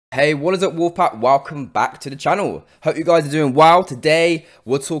Hey, what is up, Wolfpack? Welcome back to the channel. Hope you guys are doing well. Today,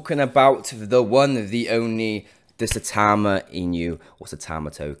 we're talking about the one, the only, the SAITAMA INU, or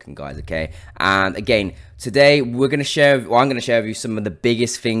SAITAMA token, guys, okay? And again, today, I'm going to share with you some of the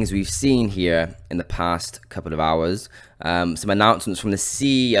biggest things we've seen here in the past couple of hours. Some announcements from the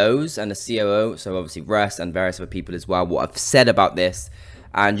CEOs and the COO, so obviously Russ and various other people as well, what I've said about this.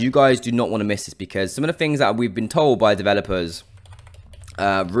 And you guys do not want to miss this, because some of the things that we've been told by developers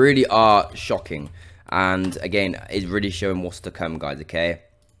really are shocking, and again, it's really showing what's to come, guys, okay?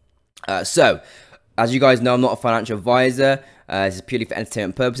 So as you guys know, I'm not a financial advisor. This is purely for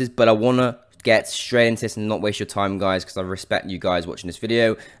entertainment purposes, but I want to get straight into this and not waste your time, guys, because I respect you guys watching this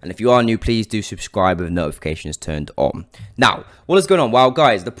video. And if you are new, please do subscribe with notifications turned on. Now, what is going on? Well,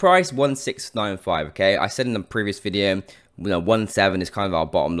 guys, the price 1695, okay? I said in the previous video, you know, 17 is kind of our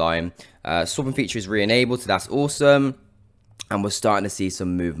bottom line. Swapping feature is re-enabled, so that's awesome. And we're starting to see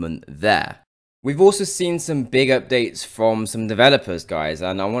some movement there. We've also seen some big updates from some developers, guys,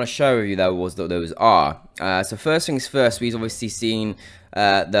 and I want to show you what those are. So first things first, we've obviously seen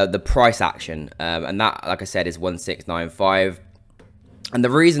the price action, and that, like I said, is 1695. And the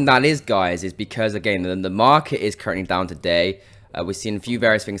reason that is, guys, is because, again, the market is currently down today. We've seen a few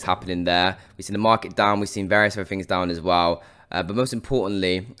various things happening there. We've seen the market down. We've seen various other things down as well. But most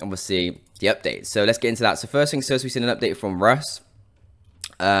importantly, obviously, the updates. So let's get into that. So first things first, we've seen an update from Russ.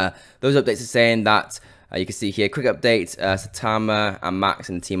 Those updates are saying that, you can see here, quick update, SAITAMA and Max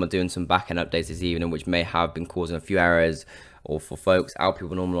and the team are doing some back-end updates this evening, which may have been causing a few errors, or for folks, our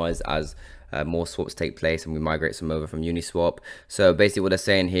people normalize as more swaps take place and we migrate some over from Uniswap. So basically what they're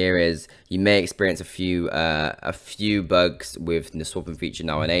saying here is you may experience a few bugs with the swapping feature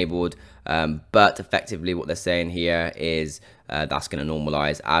now enabled, but effectively what they're saying here is that's going to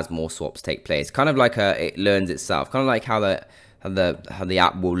normalize as more swaps take place. Kind of like it learns itself, kind of like how the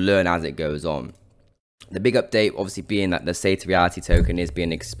app will learn as it goes on. The big update obviously being that the SAITA reality token is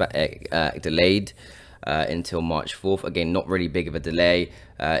being delayed until March 4th. Again, not really big of a delay,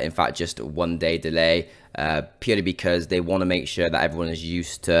 in fact just a 1-day delay, purely because they want to make sure that everyone is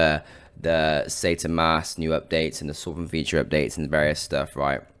used to the SAITA mass new updates and the swapping feature updates and various stuff,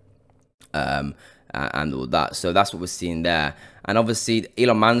 right? And all that. So that's what we're seeing there. And obviously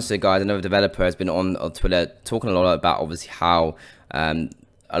Elon Manso, guys, another developer, has been on Twitter talking a lot about obviously how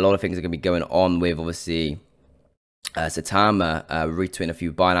a lot of things are going to be going on with obviously SAITAMA, retweeting a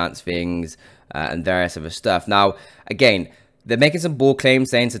few Binance things and various other stuff. Now, again, they're making some bold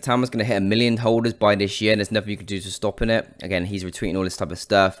claims saying SAITAMA's going to hit 1 million holders by this year, and there's nothing you can do to stopping it. Again, he's retweeting all this type of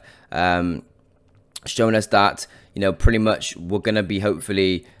stuff, showing us that, you know, pretty much we're going to be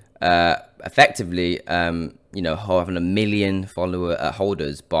hopefully effectively you know, having 1 million follower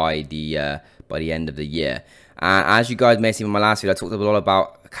holders by the end of the year. And as you guys may have seen in my last video, I talked a lot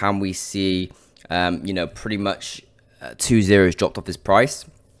about can we see you know, pretty much 2 zeros dropped off this price.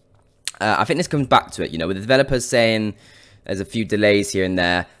 I think this comes back to it, you know, with the developers saying there's a few delays here and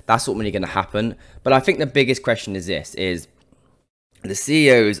there. That's not really going to happen. But I think the biggest question is this, is the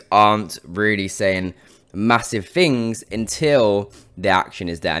CEOs aren't really saying massive things until the action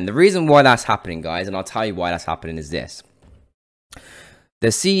is there. And the reason why that's happening, guys, and I'll tell you why that's happening, is this.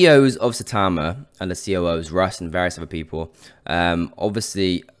 The CEOs of SAITAMA and the COOs, Russ and various other people,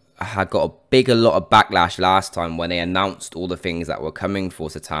 obviously had got a lot of backlash last time when they announced all the things that were coming for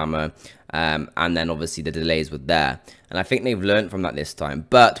SAITAMA, and then obviously the delays were there. And I think they've learned from that this time.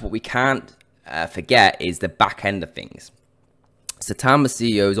 But what we can't forget is the back end of things. SAITAMA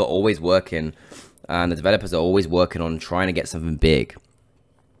CEOs are always working, and the developers are always working on trying to get something big.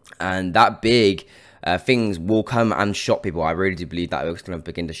 And that big things will come and shock people. I really do believe that it's going to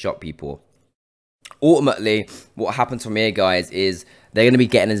begin to shock people. Ultimately, what happens from here, guys, is they're going to be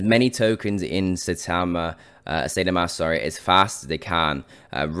getting as many tokens in SAITAMA, as fast as they can,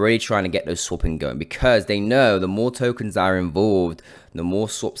 really trying to get those swapping going, because they know the more tokens that are involved, the more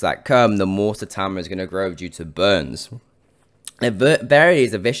swaps that come, the more SAITAMA is going to grow due to burns. It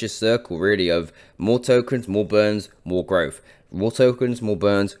varies a vicious circle, really, of more tokens, more burns, more growth. More tokens, more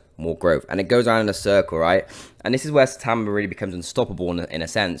burns, more growth. And it goes around in a circle, right? And this is where SAITAMA really becomes unstoppable in a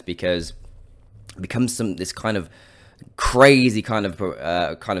sense, because it becomes this kind of crazy kind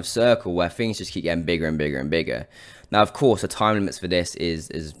of circle where things just keep getting bigger and bigger and bigger. Now, of course, the time limits for this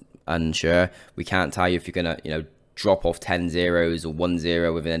is unsure. We can't tell you if you're gonna, you know, drop off 10 zeros or 1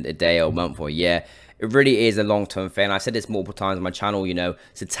 0 within a day or a month or a year. It really is a long-term thing. I've said this multiple times on my channel, you know,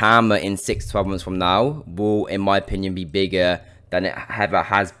 SAITAMA in 6 to 12 months from now will, in my opinion, be bigger than it ever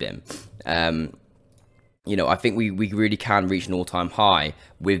has been. you know, I think we really can reach an all-time high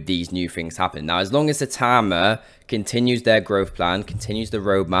with these new things happening. Now, as long as SAITAMA continues their growth plan, continues the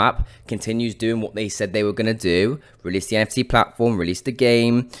roadmap, continues doing what they said they were going to do, release the NFT platform, release the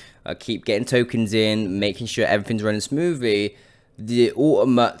game, keep getting tokens in, making sure everything's running smoothly, the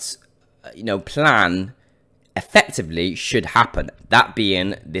ultimate, you know, plan effectively should happen. That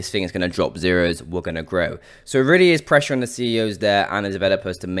being, this thing is going to drop zeros, we're going to grow. So it really is pressure on the CEOs there and the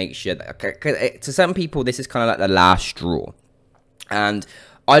developers to make sure that, to some people, this is kind of like the last straw. And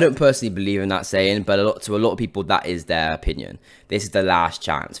I don't personally believe in that saying, but to a lot of people, that is their opinion. This is the last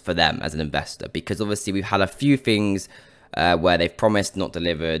chance for them as an investor, because obviously we've had a few things where they've promised, not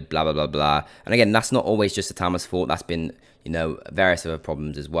delivered, blah, blah, blah, blah. And again, that's not always just SAITAMA's fault. That's been, you know, various other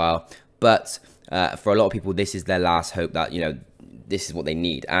problems as well. But for a lot of people, this is their last hope that, you know, this is what they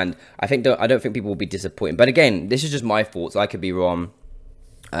need. And I don't think people will be disappointed. But again, this is just my thoughts. I could be wrong.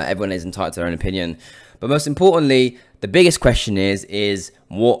 Everyone is entitled to their own opinion. But most importantly, the biggest question is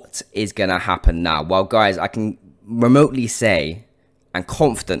what is going to happen now? Well, guys, I can remotely say and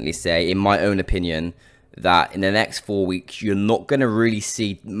confidently say, in my own opinion, that in the next 4 weeks, you're not going to really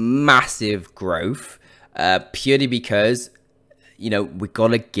see massive growth, purely because, you know, we got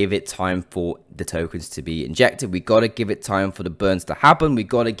to give it time for the tokens to be injected. We got to give it time for the burns to happen. We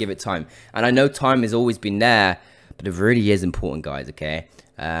got to give it time. And I know time has always been there, but it really is important, guys, okay?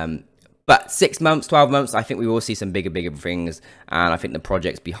 But 6 months, 12 months, I think we will see some bigger things. And I think the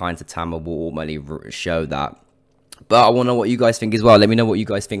projects behind SAITAMA will ultimately show that. But I want to know what you guys think as well. Let me know what you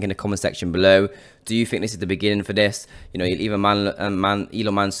guys think in the comment section below. Do you think this is the beginning for this? You know,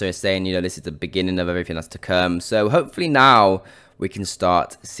 Elon Musk is saying, you know, this is the beginning of everything that's to come. So hopefully now we can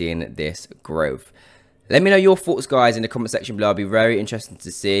start seeing this growth. Let me know your thoughts, guys, in the comment section below. I'll be very interested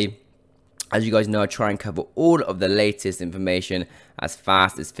to see. As you guys know, I try and cover all of the latest information as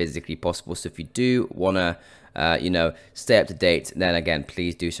fast as physically possible. So if you do want to, you know, stay up to date, then again,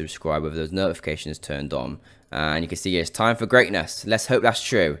 please do subscribe with those notifications turned on. And you can see it's time for greatness. Let's hope that's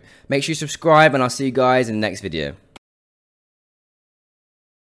true. Make sure you subscribe, and I'll see you guys in the next video.